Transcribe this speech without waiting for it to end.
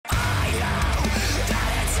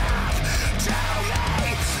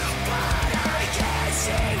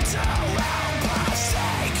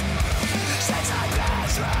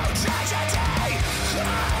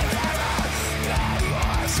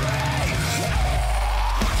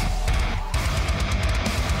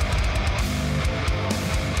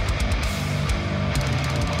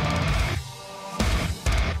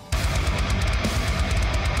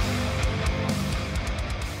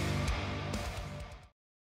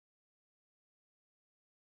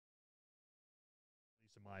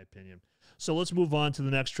my opinion. So let's move on to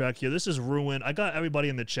the next track here. This is Ruin. I got everybody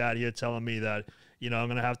in the chat here telling me that, you know, I'm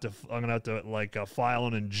gonna have to like file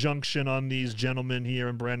an injunction on these gentlemen here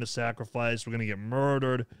in Brand of Sacrifice. We're gonna get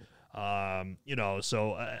murdered. You know,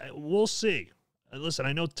 so we'll see. Listen,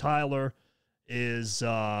 I know Tyler is, you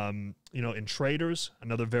know, in Traitors,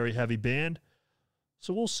 another very heavy band.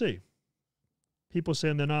 So we'll see. People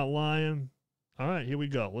saying they're not lying. All right, here we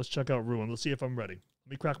go. Let's check out Ruin. Let's see if I'm ready.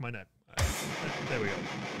 Let me crack my neck. All right. There we go.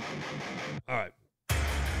 All right.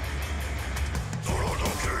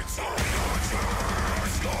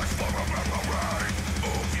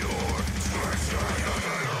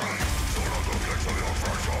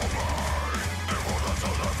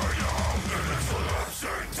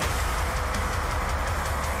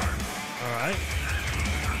 All right.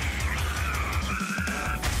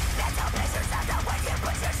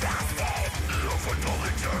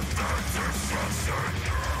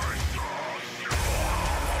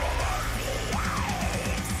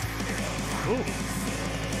 Ooh.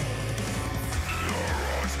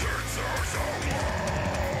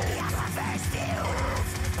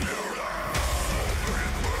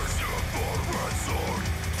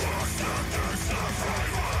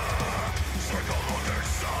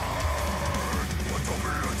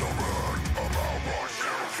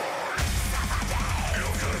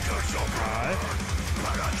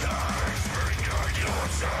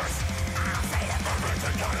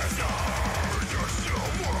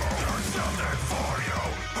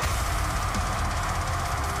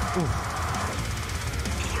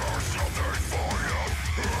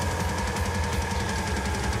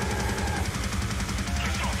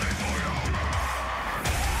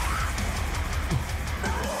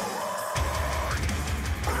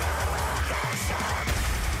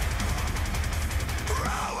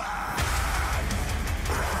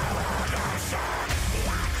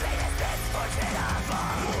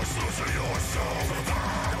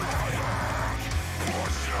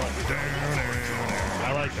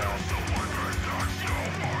 I like that.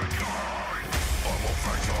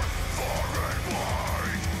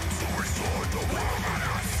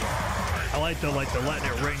 I like the letting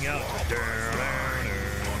it ring out.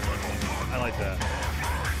 I like that.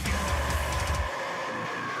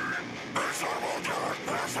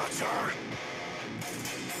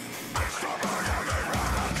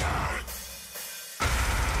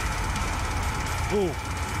 Ooh.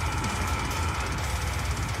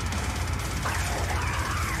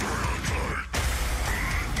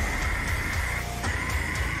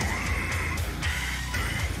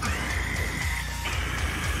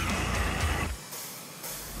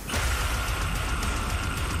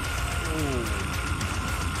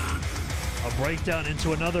 Breakdown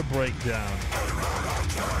into another breakdown.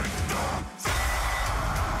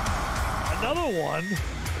 Another one.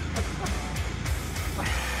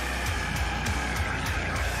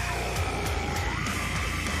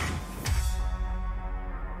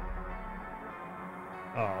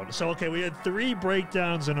 Oh, so okay, we had 3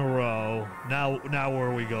 breakdowns in a row. Now where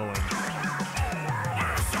are we going?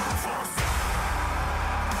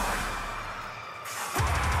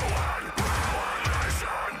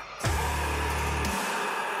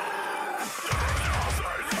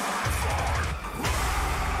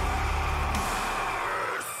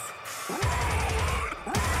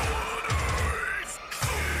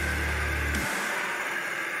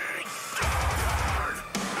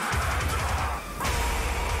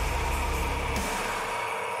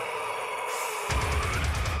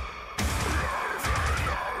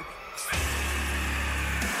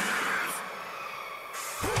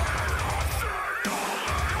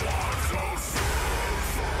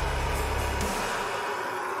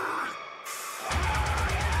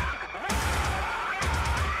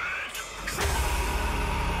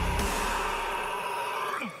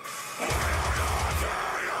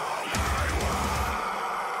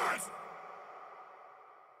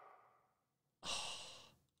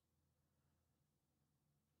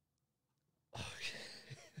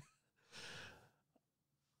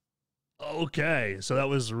 Okay, so that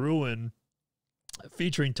was Ruin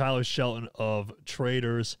featuring Tyler Shelton of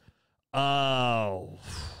Traitors. Oh.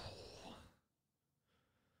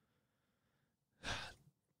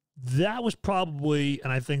 That was probably,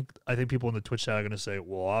 and I think people in the Twitch chat are going to say,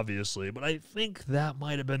 well, obviously, but I think that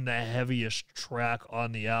might have been the heaviest track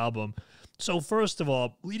on the album. So first of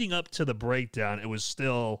all, leading up to the breakdown, it was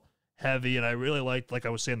still heavy, and I really liked, like I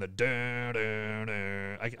was saying, the dun, dun,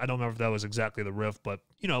 dun. I don't remember if that was exactly the riff, but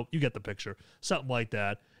you know, you get the picture, something like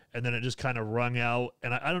that. And then it just kind of rung out,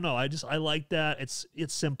 and I don't know, I like that. It's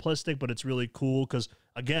simplistic, but it's really cool because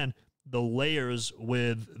again, the layers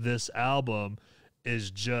with this album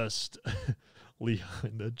is just Leon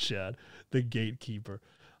in the chat, the gatekeeper.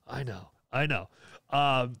 I know.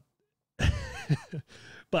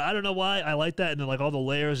 But I don't know why I like that. And then like all the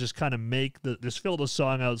layers just kind of make just fill the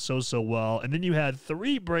song out so well. And then you had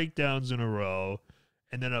 3 breakdowns in a row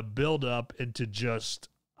and then a build up into just,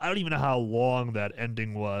 I don't even know how long that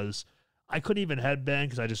ending was. I couldn't even headbang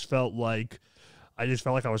because I just felt like I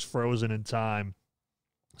was frozen in time.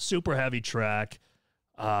 Super heavy track.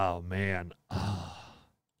 Oh man.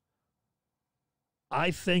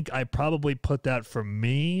 I think I probably put that for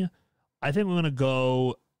me. I think we're going to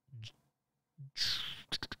go.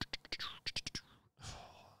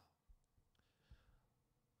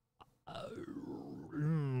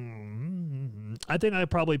 I think I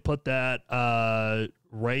probably put that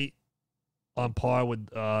right on par with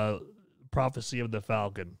Prophecy of the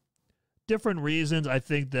Falcon. Different reasons. I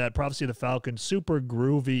think that Prophecy of the Falcon, super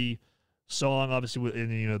groovy song, obviously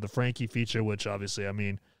in the Frankie feature, which obviously I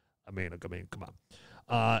mean, come on.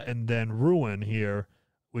 And then Ruin here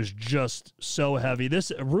was just so heavy.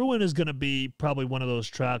 This Ruin is going to be probably one of those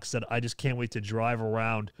tracks that I just can't wait to drive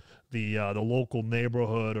around the local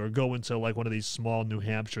neighborhood or go into like one of these small New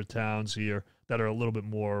Hampshire towns here that are a little bit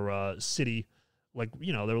more city, like,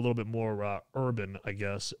 they're a little bit more urban, I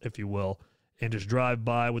guess, if you will, and just drive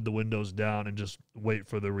by with the windows down and just wait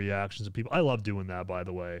for the reactions of people. I love doing that, by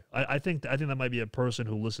the way. I think that might be a person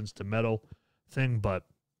who listens to metal thing, but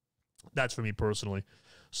that's for me personally.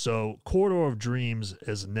 So Corridor of Dreams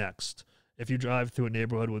is next. If you drive through a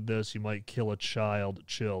neighborhood with this, you might kill a child.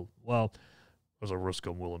 Chill. Well, there's a risk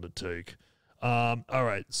I'm willing to take. All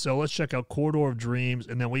right, so let's check out Corridor of Dreams,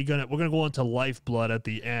 and then we're gonna go into Lifeblood at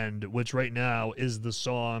the end, which right now is the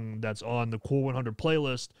song that's on the Core 100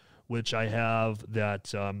 playlist, which I have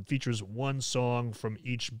that features one song from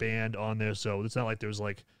each band on there. So it's not like there's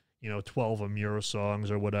like 12 MUGHAL songs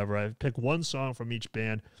or whatever. I pick one song from each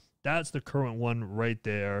band. That's the current one right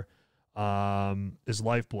there. Is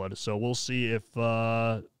Lifeblood. So we'll see if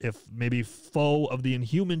maybe Foe of the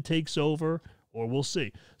Inhuman takes over, or we'll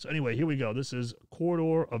see. So anyway, here we go. This is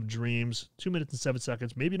Corridor of Dreams, 2 minutes and 7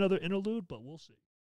 seconds. Maybe another interlude, but we'll see.